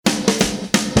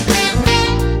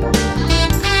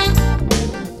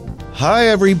Hi,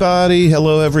 everybody.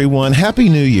 Hello, everyone. Happy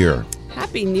New Year.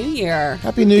 Happy New Year.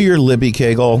 Happy New Year, Libby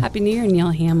Cagle. Happy New Year,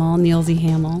 Neal Hamill, Nealsy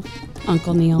Hamill,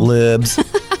 Uncle Neal. Libs.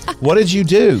 What did you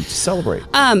do to celebrate?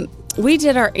 We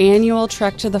did our annual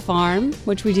trek to the farm,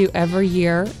 which we do every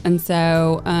year. And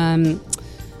so,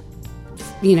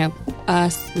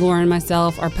 us, Lauren,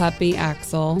 myself, our puppy,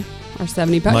 Axel, our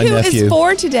 70 puppy, My who nephew. is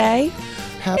 4 today.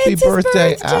 Happy It's his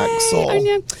birthday, Axel. I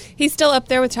know. He's still up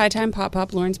there with Ty and Pop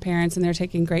Pop, Lauren's parents, and they're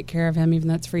taking great care of him, even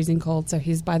though it's freezing cold. So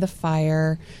he's by the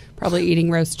fire, probably eating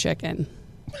roast chicken.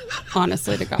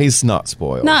 Honestly to God. He's not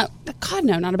spoiled. God,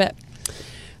 no, not a bit.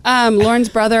 Lauren's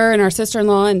brother and our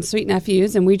sister-in-law and sweet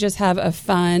nephews, and we just have a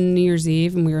fun New Year's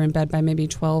Eve, and we were in bed by maybe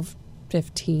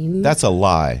 12:15. That's a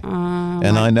lie.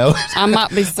 And I know. I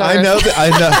might be sorry. I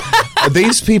know.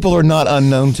 These people are not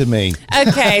unknown to me.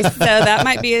 Okay, so that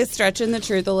might be a stretch in the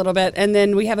truth a little bit. And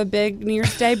then we have a big New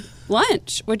Year's Day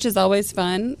lunch, which is always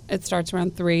fun. It starts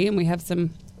around 3, and we have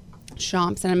some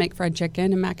shomps, and I make fried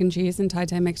chicken and mac and cheese, and Tai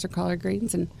makes her collard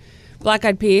greens and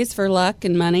black-eyed peas for luck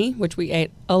and money, which we ate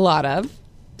a lot of.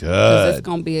 Good. It's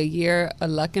going to be a year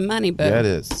of luck and money. But Yeah, it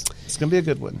is. It's going to be a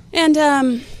good one. And,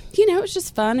 it was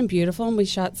just fun and beautiful, and we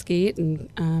shot skeet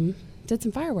and did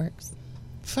some fireworks.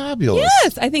 Fabulous.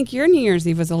 Yes, I think your New Year's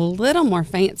Eve was a little more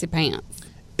fancy pants.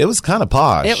 It was kind of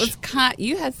posh. It was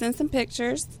you had sent some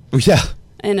pictures Yeah.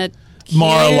 in a cute,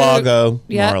 Mara Lago.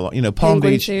 Yep, Palm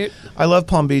penguin Beach. suit. I love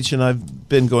Palm Beach, and I've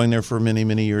been going there for many,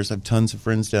 many years. I have tons of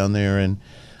friends down there, and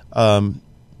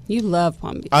You love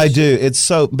Palm Beach. I do. It's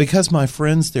so because my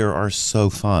friends there are so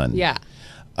fun. Yeah.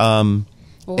 Well,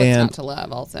 what's and not to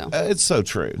love also? It's so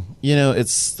true.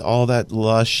 It's all that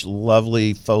lush,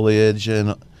 lovely foliage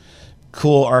and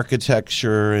cool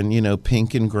architecture, and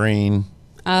pink and green.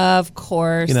 Of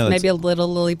course. Maybe Maybe a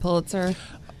little Lily Pulitzer.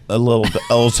 A little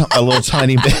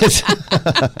tiny bit.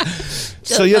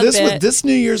 So yeah, this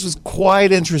New Year's was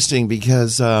quite interesting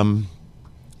because I've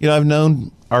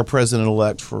known our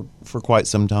president-elect for quite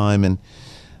some time, and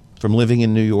from living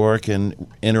in New York and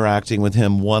interacting with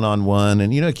him one-on-one.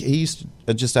 And, he used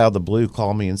to just out of the blue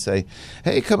call me and say,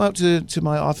 hey, come up to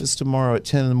my office tomorrow at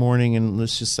 10 in the morning and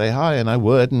let's just say hi. And I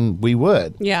would, and we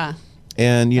would. Yeah.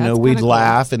 And, That's we'd kinda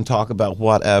laugh and talk about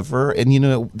whatever.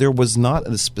 And, there was not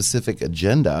a specific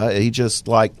agenda. He just,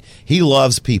 he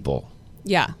loves people.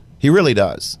 Yeah. He really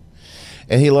does.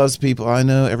 And he loves people. I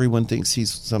know everyone thinks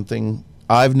he's something.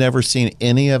 I've never seen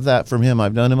any of that from him.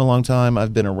 I've known him a long time.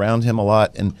 I've been around him a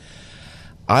lot. And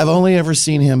I've only ever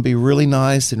seen him be really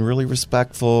nice and really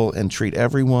respectful and treat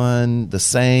everyone the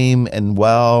same and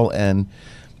well. And,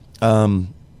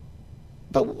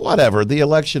 but whatever. The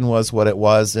election was what it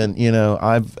was. And,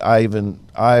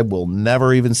 I will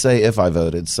never even say if I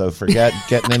voted. So forget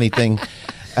getting anything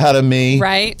out of me.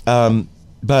 Right.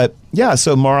 But yeah,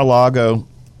 so Mar-a-Lago,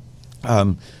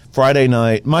 Friday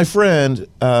night, my friend,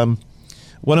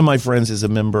 one of my friends is a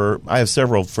member. I have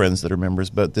several friends that are members,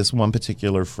 but this one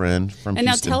particular friend from And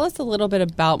now Houston. tell us a little bit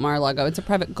about Mar-a-Lago. It's a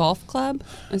private golf club?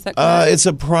 Is that correct? It's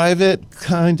a private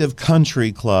kind of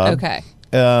country club. Okay.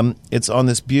 It's on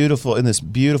this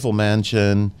beautiful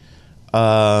mansion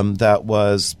that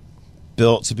was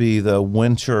built to be the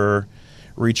winter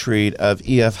retreat of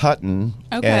E.F. Hutton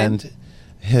and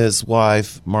his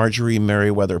wife, Marjorie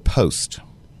Merriweather Post.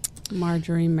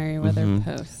 Marjorie Merriweather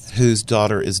Post. Whose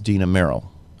daughter is Dina Merrill.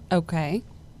 Okay.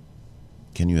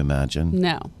 Can you imagine?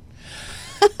 No.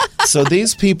 So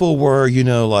these people were,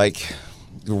 like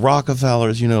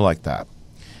Rockefellers, like that.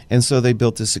 And so they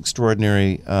built this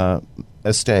extraordinary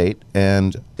estate,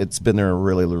 and it's been there a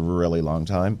really, really long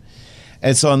time.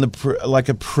 And it's on a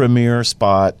premier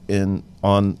spot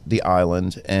on the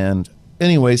island. And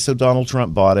anyway, so Donald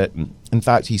Trump bought it. And in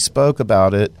fact, he spoke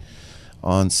about it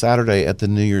on Saturday at the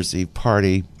New Year's Eve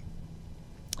party,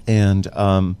 and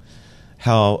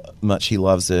how much he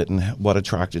loves it and what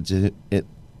attracted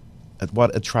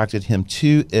him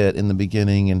to it in the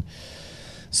beginning. And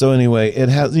so anyway, it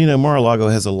has, Mar-a-Lago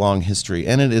has a long history,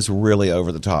 and it is really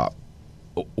over the top,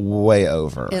 way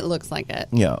over. It looks like it.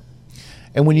 Yeah.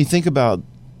 And when you think about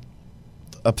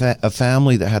a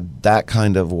family that had that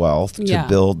kind of wealth to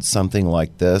build something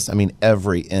like this, I mean,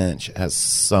 every inch has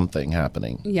something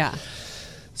happening. Yeah.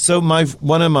 So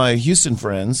one of my Houston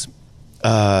friends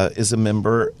is a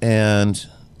member, and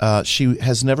she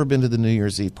has never been to the New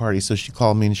Year's Eve party. So she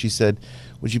called me and she said,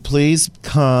 would you please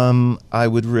come? I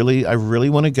really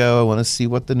want to go. I want to see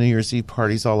what the New Year's Eve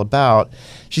party is all about.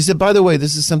 She said, by the way,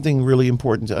 this is something really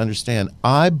important to understand.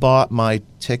 I bought my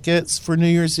tickets for New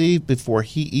Year's Eve before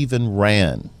he even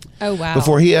ran. Oh, wow.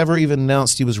 Before he ever even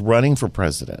announced he was running for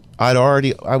president. I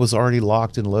was already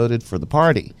locked and loaded for the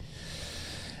party.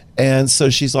 And so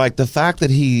she's like, the fact that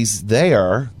he's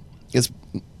there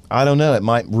I don't know. It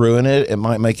might ruin it. It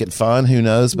might make it fun. Who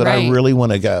knows? But I Right. really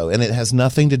want to go. And it has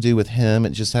nothing to do with him. It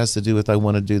just has to do with I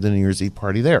want to do the New Year's Eve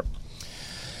party there.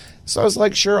 So I was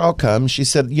like, sure, I'll come. She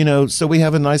said, so we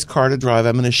have a nice car to drive.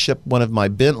 I'm going to ship one of my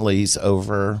Bentleys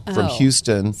over from Oh,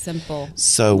 Houston. simple.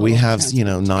 So we little have,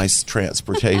 transportation. nice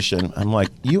transportation. I'm like,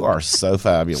 you are so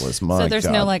fabulous. My So there's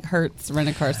God. no like Hertz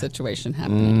rent-a-car situation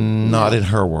happening. Not in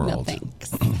her No world.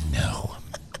 thanks. No.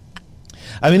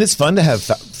 I mean, it's fun to have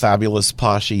fabulous,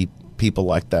 poshy people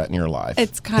like that in your life.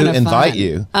 It's kind of who invite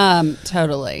fun. you.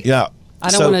 Totally. Yeah. I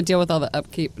don't So- want to deal with all the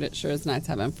upkeep, but it sure is nice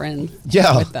having friends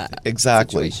Yeah, with that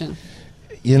exactly. situation.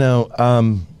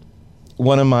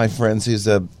 One of my friends who's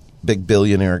a big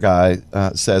billionaire guy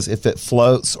says, if it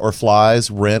floats or flies,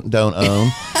 rent, don't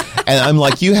own. And I'm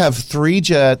like, you have 3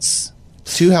 jets,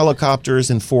 2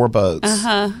 helicopters, and 4 boats.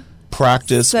 Uh-huh.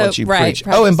 Practice So- what you right, preach.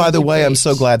 practice Oh, and by what the you way, I'm preach.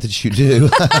 so glad that you do.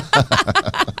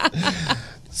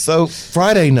 So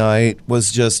Friday night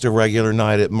was just a regular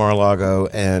night at Mara Lago,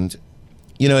 and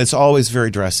it's always very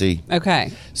dressy.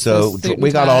 Okay. So suit and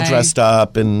we got all tie. dressed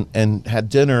up and had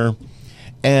dinner,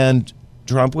 and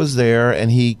Trump was there,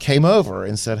 and he came over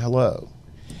and said hello.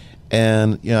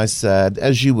 And I said,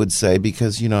 as you would say,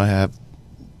 because I have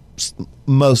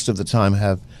most of the time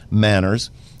have manners,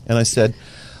 and I said,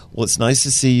 well, it's nice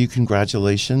to see you.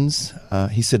 Congratulations.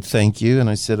 He said, thank you. And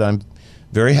I said, I'm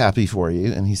very happy for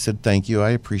you. And he said, thank you. I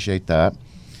appreciate that.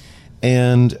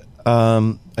 And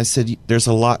I said, there's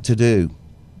a lot to do.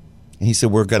 And he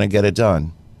said, we're going to get it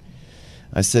done.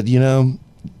 I said, you're going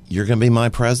to be my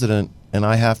president, and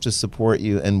I have to support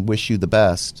you and wish you the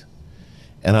best.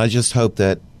 And I just hope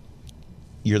that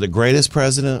you're the greatest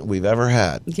president we've ever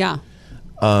had. Yeah.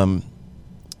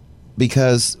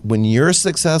 Because when you're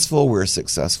successful, we're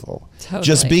successul. Totally.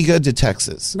 Just be good to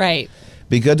Texas. Right.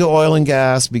 Be good to oil and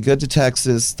gas. Be good to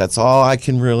Texas. That's all I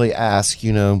can really ask,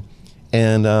 And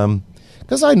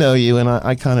because I know you, and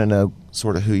I kind of know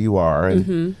sort of who you are.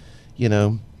 And,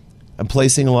 I'm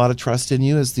placing a lot of trust in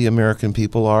you, as the American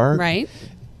people are. Right.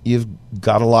 You've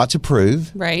got a lot to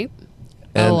prove. Right.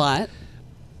 And, a lot.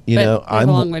 You but know, we have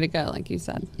a long way to go, like you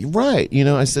said. Right.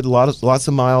 I said lots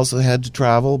of miles ahead to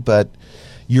travel, but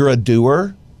you're a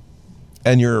doer,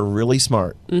 and you're really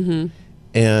smart. Mm-hmm.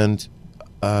 And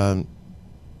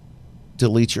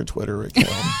delete your Twitter account.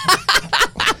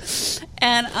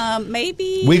 And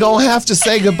maybe We gonna have to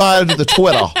say goodbye to the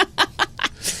Twitter.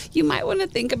 you might want to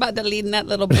think about deleting that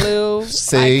little blue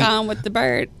See? icon with the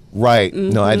bird. Right.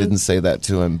 No, I didn't say that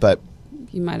to him, but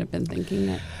You might have been thinking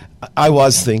it. I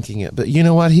was thinking it. But you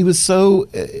know what? He was so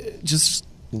just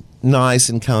nice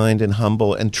and kind and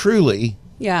humble and truly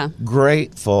Yeah.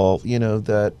 grateful,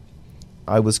 that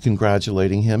I was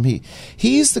congratulating him.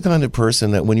 He's the kind of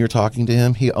person that when you're talking to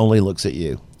him, he only looks at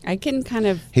you. I can kind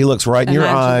of. He looks right in your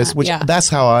Imagine eyes, that, which yeah. that's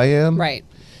how I am. Right.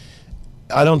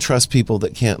 I don't trust people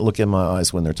that can't look in my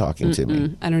eyes when they're talking to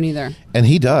me. I don't either. And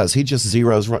he does. He just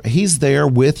zeroes. He's there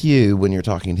with you when you're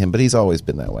talking to him, but he's always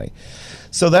been that way.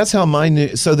 So that's how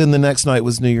so then the next night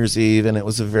was New Year's Eve, and it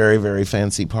was a very, very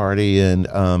fancy party and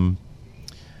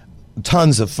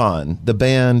tons of fun. The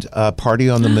band Party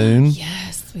on the Moon,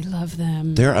 Yes, we love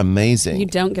them. they're amazing. You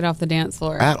don't get off the dance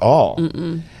floor. At all.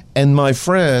 And my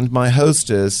friend, my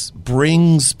hostess,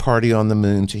 brings Party on the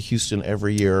Moon to Houston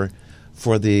every year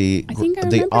for the I think I the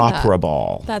remember opera that.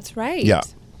 ball. That's right. Yeah.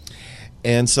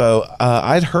 And so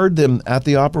I'd heard them at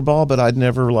the opera ball, but I'd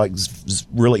never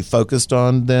really focused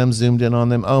on them, zoomed in on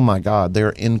them. Oh my God,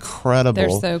 they're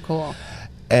incredible. They're so cool.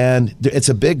 And it's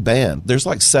a big band. There's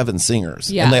 7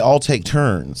 singers, Yeah. and they all take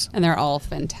turns. And they're all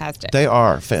fantastic. They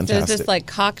are So fantastic. is this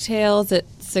cocktails at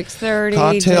 6:30?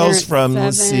 Cocktails dinner at from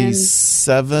let's see,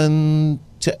 7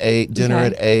 to 8, dinner Okay.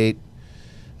 at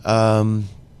 8,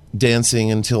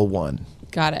 dancing until 1.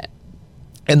 Got it.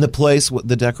 And the place,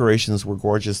 the decorations were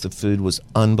gorgeous. The food was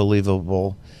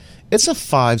unbelievable. It's a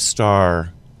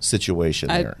 5-star situation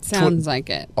there. It sounds like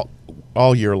it.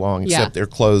 All year long, Yeah. except they're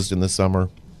closed in the summer.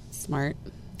 Smart.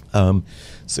 So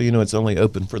it's only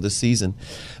open for the season.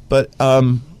 But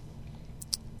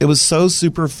it was so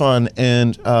super fun,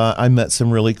 and I met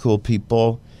some really cool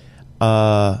people,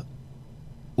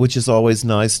 which is always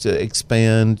nice to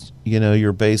expand,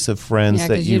 your base of friends Yeah,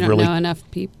 that because you you don't really know enough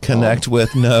people. connect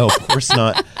with. No, of course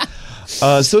not.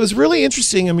 So it was really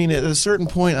interesting. I mean, at a certain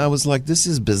point, I was like, this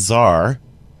is bizarre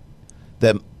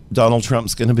that Donald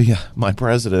Trump's going to be my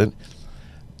president.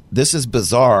 This is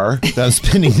bizarre that I'm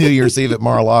spending New Year's Eve at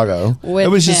Mar-a-Lago. With It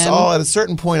was just him. all, at a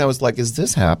certain point, I was like, is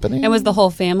this happening? And was the whole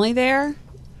family there?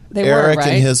 They Eric were,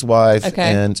 right? and his wife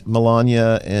Okay. and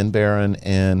Melania and Barron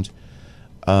and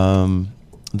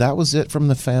that was it from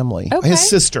the family. Okay. His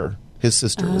sister. His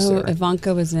sister was there.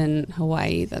 Ivanka was in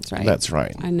Hawaii. That's right. That's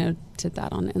right. I noted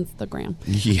that on Instagram.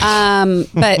 Yeah.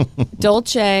 But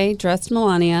Dolce dressed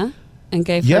Melania and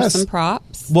gave her some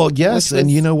props. Well, yes, and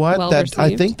you know what?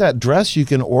 I think that dress you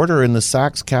can order in the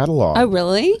Saks catalog. Oh,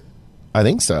 really? I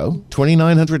think so.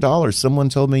 $2,900. Someone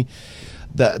told me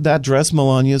that dress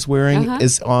Melania's wearing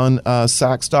is on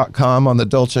Saks.com on the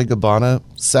Dolce & Gabbana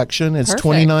section. It's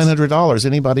 $2,900.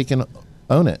 Anybody can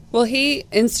own it. Well, he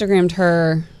Instagrammed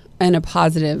her in a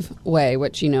positive way,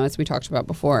 which, as we talked about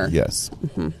before. Yes.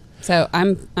 Mm-hmm. So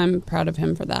I'm proud of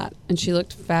him for that. And she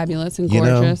looked fabulous and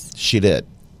gorgeous. She did.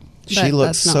 She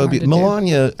looked so beautiful.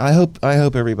 Melania, I hope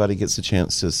everybody gets a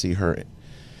chance to see her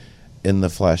in the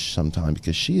flesh sometime,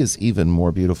 because she is even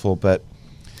more beautiful. But,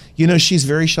 she's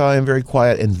very shy and very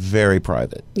quiet and very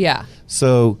private. Yeah.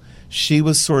 So she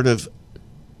was sort of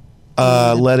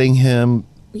letting him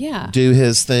do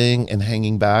his thing and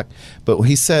hanging back. But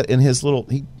he said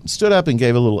he stood up and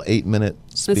gave a little 8-minute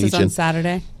speech. This is on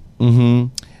Saturday?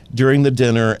 Mm-hmm. During the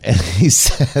dinner, and he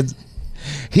said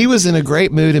he was in a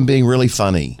great mood and being really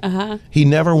funny. He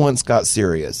never once got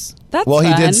serious. That's fun.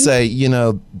 He did say,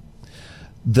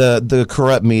 the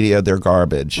corrupt media, they're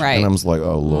garbage. Right. And I was like,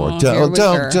 oh, Lord,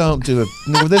 don't do it.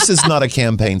 No, this is not a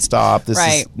campaign stop. This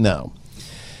is, no.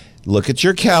 Look at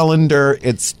your calendar.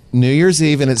 It's New Year's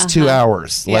Eve, and it's 2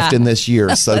 hours left in this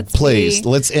year. So please,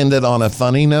 let's end it on a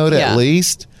funny note at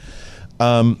least.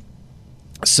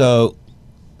 So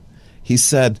he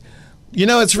said,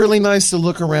 it's really nice to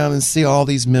look around and see all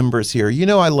these members here.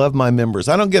 I love my members.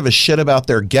 I don't give a shit about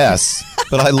their guests,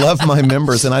 but I love my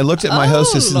members. And I looked at my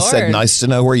hostess and said, nice to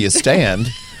know where you stand.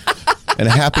 And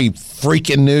happy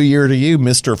freaking New Year to you,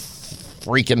 Mr.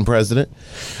 freaking president.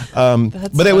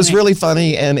 But it was really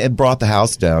funny, and it brought the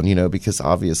house down, because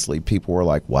obviously people were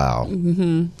like, wow.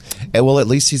 Mm-hmm. And well, at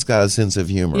least he's got a sense of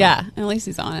humor. Yeah, at least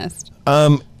he's honest.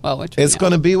 It's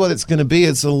going to be what it's going to be.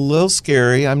 It's a little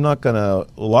scary. I'm not going to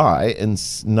lie and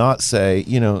not say,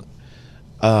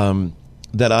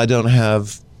 that I don't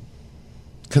have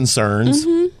concerns,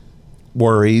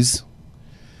 worries,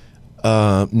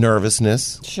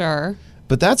 nervousness. Sure.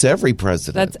 But that's every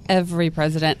president. That's every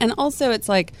president. And also it's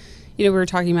like, we were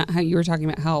talking about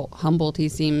how humbled he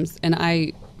seems. And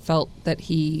I felt that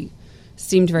he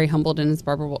seemed very humbled in his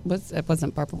it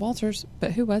wasn't Barbara Walters,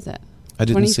 but who was it? I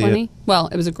didn't see it. Well,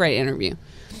 it was a great interview.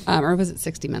 Or was it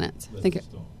 60 Minutes?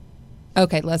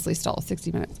 Leslie Stahl,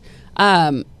 60 Minutes.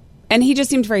 And he just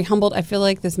seemed very humbled. I feel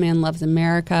like this man loves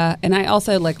America. And I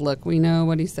also look, we know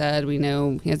what he said. We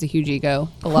know he has a huge ego.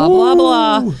 Blah, blah,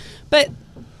 blah. But,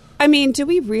 do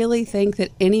we really think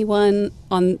that anyone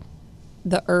on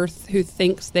the earth who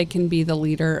thinks they can be the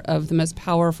leader of the most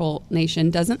powerful nation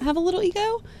doesn't have a little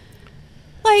ego?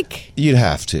 You'd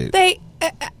have to.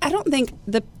 I don't think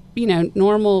the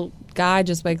normal guy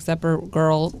just wakes up or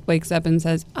girl wakes up and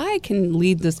says, I can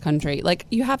lead this country.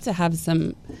 You have to have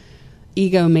some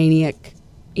egomania.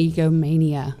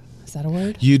 Is that a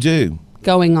word? You do.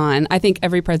 Going on. I think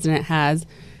every president has.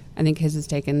 I think his is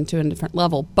taken to a different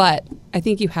level. But I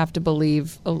think you have to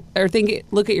believe or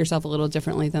look at yourself a little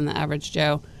differently than the average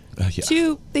Joe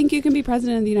to think you can be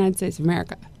president of the United States of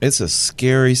America. It's a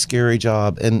scary, scary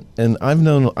job. And I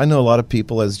know a lot of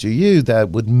people, as do you,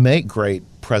 that would make great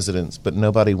presidents, but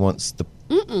nobody wants to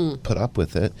put up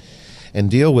with it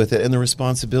and deal with it and the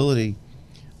responsibility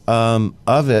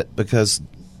of it, because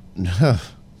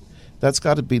that's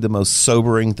got to be the most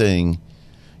sobering thing.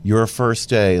 Your first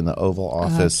day in the Oval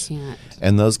Office,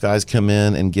 and those guys come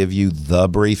in and give you the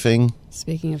briefing.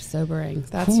 Speaking of sobering,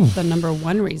 that's the number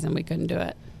one reason we couldn't do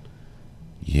it.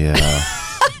 Yeah.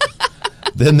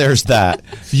 Then there's that.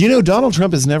 Donald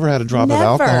Trump has never had a drop of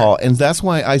alcohol, and that's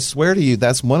why, I swear to you,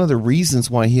 that's one of the reasons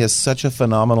why he has such a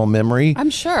phenomenal memory. I'm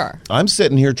sure. I'm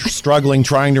sitting here struggling,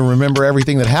 trying to remember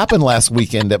everything that happened last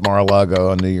weekend at Mara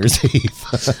Lago on New Year's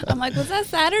Eve. I'm like, was that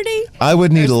Saturday? I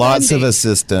would need lots of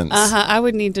assistance. I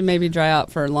would need to maybe dry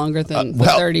out for longer than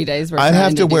 30 days. I'd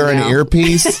have to wear an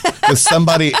earpiece with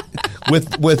somebody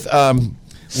with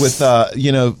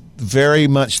very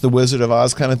much the Wizard of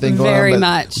Oz kind of thing going on. Very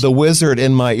much. The wizard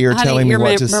in my ear telling me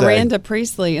what to say. Miranda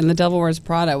Priestley in The Devil Wears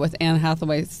Prada with Anne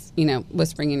Hathaway,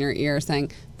 whispering in your ear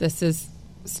saying, this is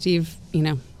Steve,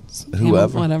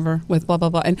 whoever. Whatever, with blah, blah,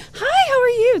 blah. And, hi, how are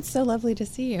you? It's so lovely to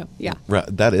see you. Yeah. Right.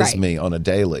 That is me on a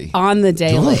daily. On the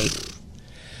daily.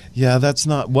 Yeah, that's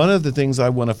not... One of the things I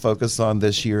want to focus on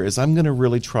this year is I'm going to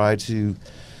really try to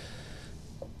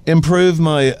improve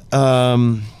my...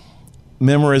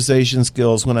 memorization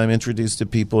skills when I'm introduced to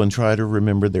people and try to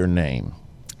remember their name.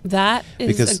 That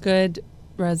is a good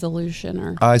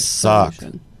resolution. I suck.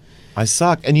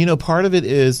 And part of it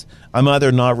is I'm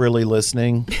either not really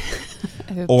listening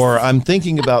or I'm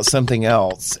thinking about something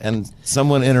else, and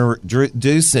someone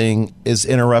introducing is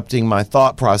interrupting my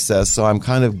thought process, so I'm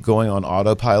kind of going on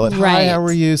autopilot. Right. Hi, how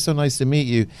are you? So nice to meet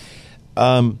you.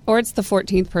 Or it's the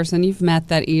 14th person you've met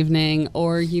that evening,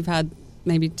 or you've had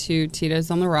maybe 2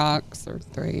 Tito's on the rocks, or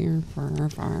 3 or 4 or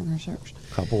 5 or 6.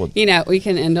 Couple of We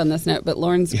can end on this note, but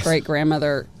Lauren's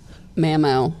great-grandmother,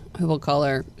 Mamo, who we'll call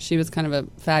her, she was kind of a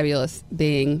fabulous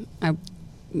being. I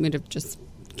would have just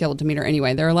killed to meet her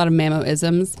anyway. There are a lot of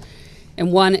Mamo-isms,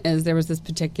 and one is there was this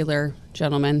particular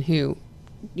gentleman who,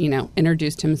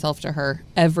 introduced himself to her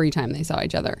every time they saw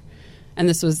each other. And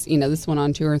this was, this went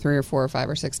on 2 or 3 or 4 or 5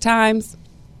 or 6 times.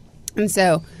 And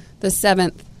so the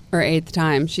 7th or 8th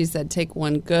time, she said, take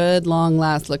one good long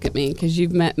last look at me because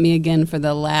you've met me again for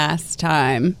the last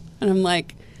time. And I'm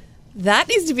like, that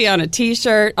needs to be on a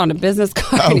T-shirt, on a business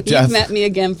card. Oh, you've met me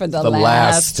again for the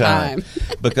last time.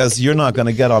 Because you're not going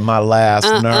to get on my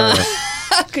last nerve.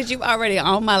 Because you've already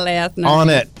on my last nerve. On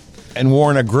it and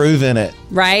worn a groove in it.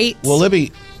 Right. Well,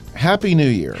 Libby, Happy New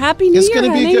Year. Happy New It's Year,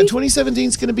 going to be honey. good. 2017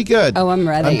 is going to be good. Oh, I'm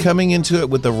ready. I'm coming into it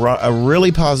with a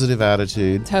really positive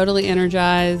attitude. Totally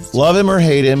energized. Love him or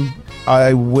hate him,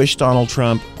 I wish Donald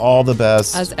Trump all the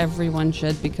best. As everyone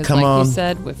should, because Come on. you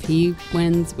said, if he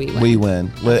wins, we win. We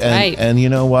win. That's right. And you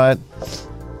know what?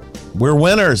 We're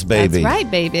winners, baby. That's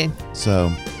right, baby. So,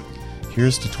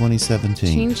 here's to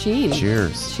 2017. Ching, ching.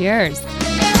 Cheers. Cheers.